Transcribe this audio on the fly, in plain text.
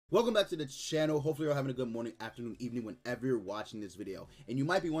Welcome back to the channel. Hopefully you're having a good morning, afternoon, evening, whenever you're watching this video. And you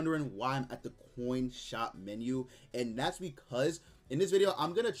might be wondering why I'm at the coin shop menu. And that's because in this video,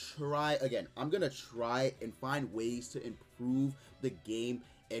 I'm going to try and find ways to improve the game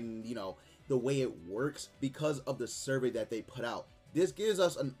and, the way it works because of the survey that they put out. This gives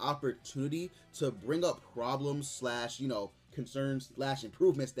us an opportunity to bring up problems slash, concerns slash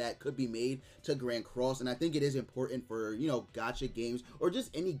improvements that could be made to Grand Cross, and I think it is important for gacha games or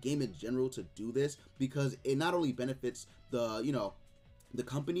just any game in general to do this because it not only benefits the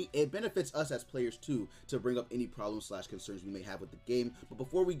company, it benefits us as players too to bring up any problems slash concerns we may have with the game. But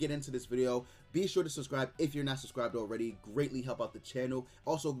before we get into this video, be sure to subscribe if you're not subscribed already. Greatly help out the channel.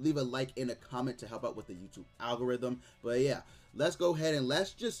 Also leave a like and a comment to help out with the YouTube algorithm. But yeah, let's go ahead and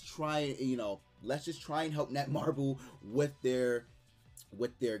let's just try and help Netmarble with their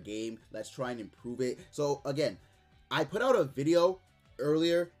game. Let's try and improve it. So again, I put out a video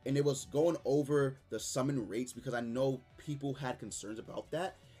earlier and it was going over the summon rates because I know people had concerns about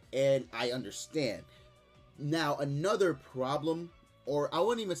that, and I understand. Now another problem, or I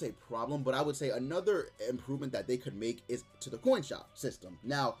wouldn't even say problem, but I would say another improvement that they could make is to the coin shop system.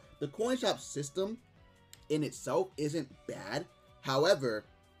 Now the coin shop system in itself isn't bad, however,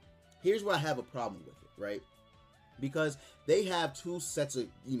 here's where I have a problem with it, right? Because they have two sets of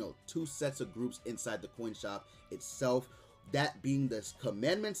groups inside the coin shop itself, that being the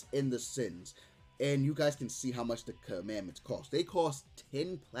commandments and the sins. And you guys can see how much the commandments cost. They cost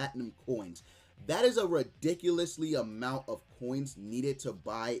 10 platinum coins. That is a ridiculously amount of coins needed to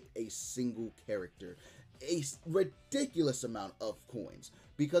buy a single character. A ridiculous amount of coins.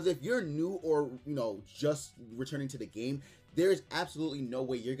 Because if you're new or, just returning to the game, there's absolutely no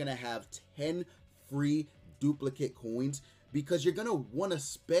way you're going to have 10 free duplicate coins, because you're going to want to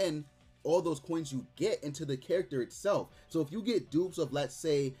spend all those coins you get into the character itself. So if you get dupes of, let's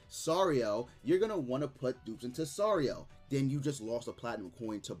say, Sario, you're going to want to put dupes into Sario. Then you just lost a platinum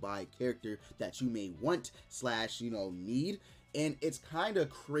coin to buy a character that you may want slash, need. And it's kind of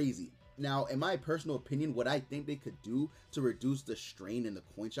crazy. Now, in my personal opinion, what I think they could do to reduce the strain in the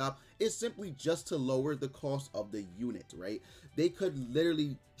coin shop is simply just to lower the cost of the unit, right? They could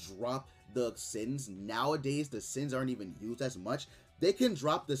literally drop the sins. Nowadays, the sins aren't even used as much. They can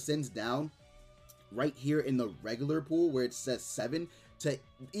drop the sins down right here in the regular pool where it says 7 to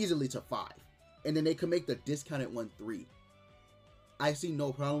easily to 5. And then they can make the discounted one 3. I see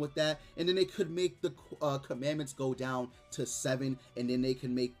no problem with that. And then they could make the commandments go down to 7, and then they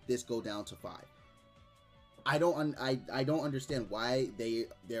can make this go down to 5. I don't understand why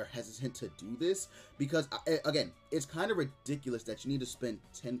they're hesitant to do this, because again, it's kind of ridiculous that you need to spend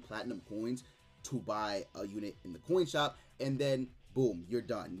 10 platinum coins to buy a unit in the coin shop, and then boom, you're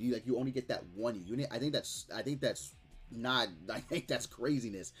done. You only get that one unit. I think that's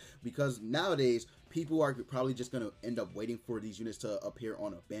craziness, because nowadays people are probably just going to end up waiting for these units to appear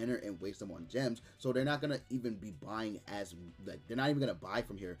on a banner and waste them on gems. So they're not going to even be buying they're not even going to buy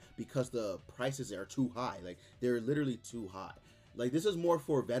from here because the prices are too high. Like, they're literally too high. Like, this is more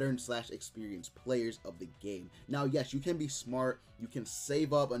for veteran slash experienced players of the game. Now, yes, you can be smart. You can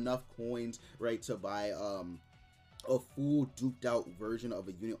save up enough coins, right, to buy a full duped out version of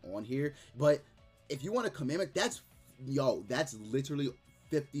a unit on here. But if you want a commandment, that's literally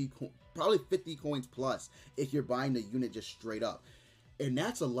probably 50 coins plus if you're buying the unit just straight up. And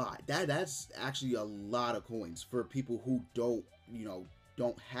that's a lot. That's actually a lot of coins for people who don't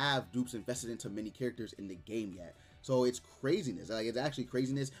have dupes invested into many characters in the game yet. So it's craziness. Like, it's actually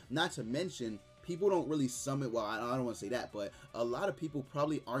craziness. Not to mention, people don't really summon, well, I don't want to say that, but a lot of people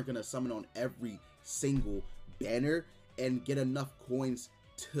probably aren't going to summon on every single banner and get enough coins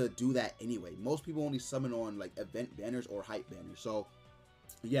to do that anyway. Most people only summon on like event banners or hype banners. So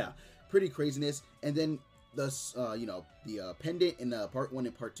yeah, pretty craziness. And then the pendant and the part 1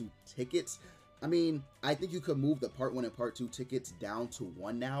 and part 2 tickets. I mean, I think you could move the part 1 and part 2 tickets down to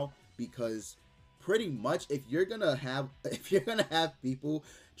 1 now, because pretty much if you're gonna have people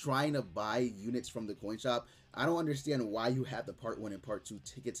trying to buy units from the coin shop, I don't understand why you have the part 1 and part 2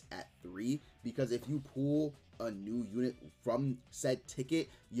 tickets at 3, because if you pull a new unit from said ticket,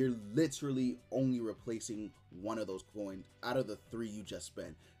 you're literally only replacing one of those coins out of the 3 you just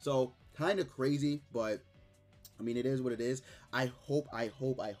spent. So kind of crazy, but I mean, it is what it is. I hope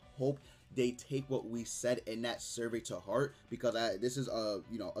they take what we said in that survey to heart, because this is a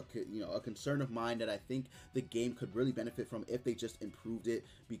concern of mine that I think the game could really benefit from if they just improved it.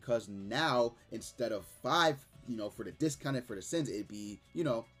 Because now, instead of 5, for the discounted for the sins, it'd be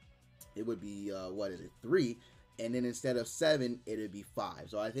it would be what is it, 3, and then instead of 7, it'd be 5.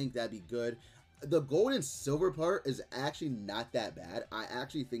 So I think that'd be good. the gold and silver part is actually not that bad. I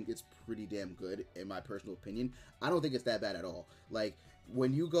actually think it's pretty damn good in my personal opinion. I don't think it's that bad at all. Like,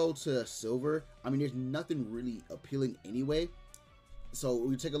 when you go to silver, I mean, there's nothing really appealing anyway. So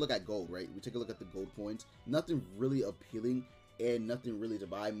we take a look at gold, right? We take a look at the gold coins. Nothing really appealing and nothing really to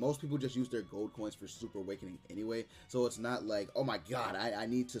buy. Most people just use their gold coins for Super Awakening anyway. So it's not like, oh my god, I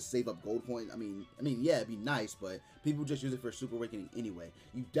need to save up gold coins. I mean, yeah, it'd be nice, but people just use it for Super Awakening anyway.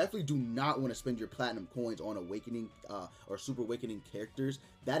 You definitely do not want to spend your platinum coins on Awakening or Super Awakening characters.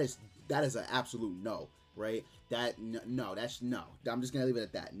 That is an absolute no, right? No, that's no. I'm just gonna leave it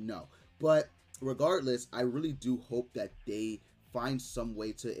at that. No. But regardless, I really do hope that they find some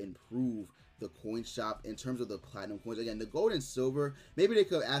way to improve the coin shop in terms of the platinum coins. Again, the gold and silver, maybe they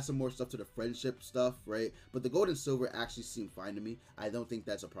could add some more stuff to the friendship stuff, right? But the gold and silver actually seem fine to me. I don't think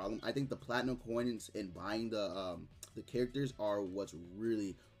that's a problem. I think the platinum coins and buying the characters are what's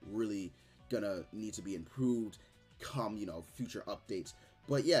really gonna need to be improved come, you know, future updates.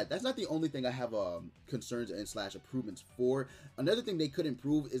 But yeah, that's not the only thing I have concerns and / improvements for. Another thing they could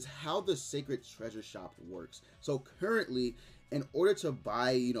improve is how the Sacred Treasure Shop works. So currently, in order to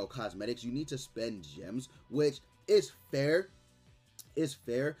buy, you know, cosmetics, you need to spend gems, which is fair.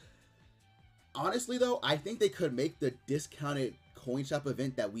 Honestly, though, I think they could make the discounted coin shop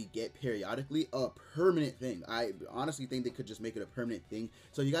event that we get periodically a permanent thing. I honestly think they could just make it a permanent thing.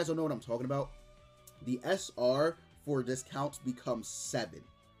 So you guys don't know what I'm talking about. The SR for discounts becomes 7.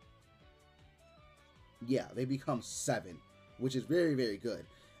 Yeah, they become 7, which is very good.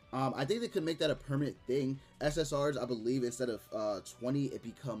 I think they could make that a permanent thing. SSRs, I believe, instead of 20, it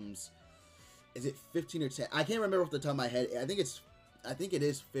becomes, is it 15 or 10? I can't remember off the top of my head. I think it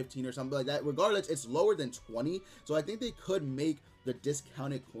is 15 or something like that. Regardless, it's lower than 20, so I think they could make the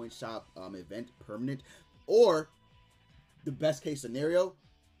discounted coin shop event permanent. Or the best case scenario,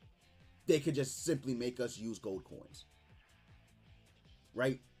 they could just simply make us use gold coins,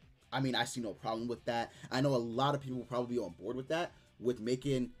 right? I mean, I see no problem with that. I know a lot of people will probably be on board with that, with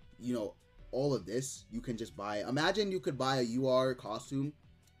making, you know, all of this. You can just buy, imagine you could buy a UR costume,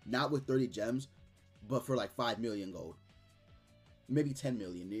 not with 30 gems, but for like 5 million gold, maybe 10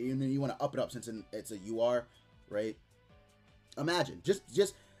 million, and then you want to up it up since it's a UR, right? Imagine, just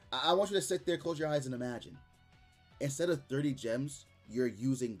I want you to sit there, close your eyes, and imagine, instead of 30 gems, you're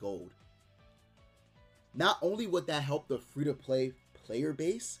using gold. Not only would that help the free-to-play player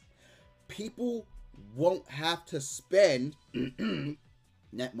base, people won't have to spend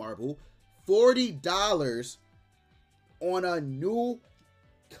Netmarble $40 on a new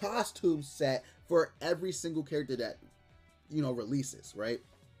costume set for every single character that, you know, releases, right?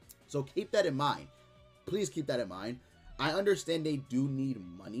 So keep that in mind. Please keep that in mind. I understand they do need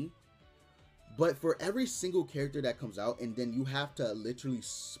money, but for every single character that comes out and then you have to literally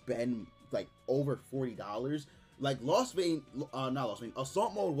spend like over $40, like not Lost Vein,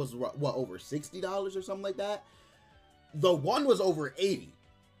 Assault Mode was what, over $60 or something like that. The one was over $80.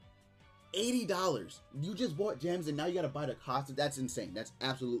 You just bought gems and now you gotta buy the costume. That's insane. That's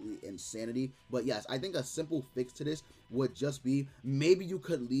absolutely insanity. But yes, I think a simple fix to this would just be, maybe you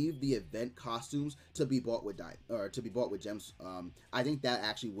could leave the event costumes to be bought with gems. I think that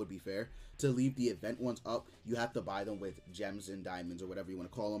actually would be fair. To leave the event ones up, you have to buy them with gems and diamonds or whatever you want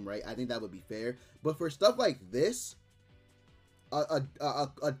to call them, right? I think that would be fair. But for stuff like this, a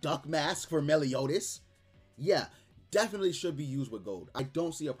duck mask for Meliodas, yeah, definitely should be used with gold. I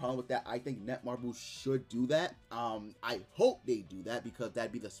don't see a problem with that. I think Netmarble should do that. I hope they do that, because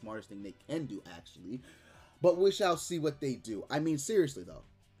that'd be the smartest thing they can do, actually. But we shall see what they do. I mean, seriously though,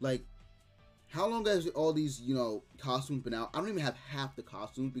 like, how long has all these, you know, costumes been out? I don't even have half the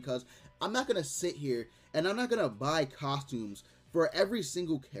costumes, because I'm not gonna sit here and I'm not gonna buy costumes for every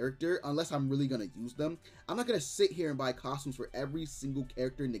single character unless I'm really gonna use them. I'm not gonna sit here and buy costumes for every single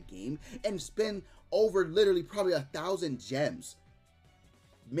character in the game and spend over literally probably 1,000 gems.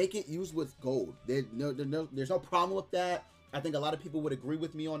 Make it used with gold. There's no problem with that. I think a lot of people would agree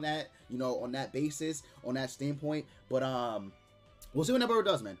with me on that, you know, on that basis, on that standpoint. But we'll see what Netmarble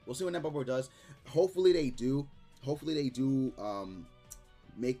does, man. We'll see what Netmarble does. Hopefully they do. Hopefully they do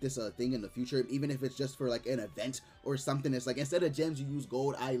make this a thing in the future, even if it's just for like an event or something. It's like, instead of gems, you use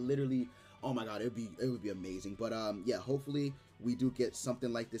gold. I literally, oh my god, it would be amazing. But yeah, hopefully we do get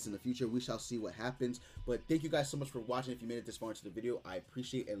something like this in the future. We shall see what happens. But thank you guys so much for watching. If you made it this far into the video, I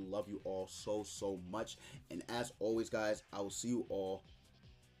appreciate and love you all so much. And as always, guys, I will see you all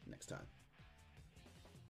next time.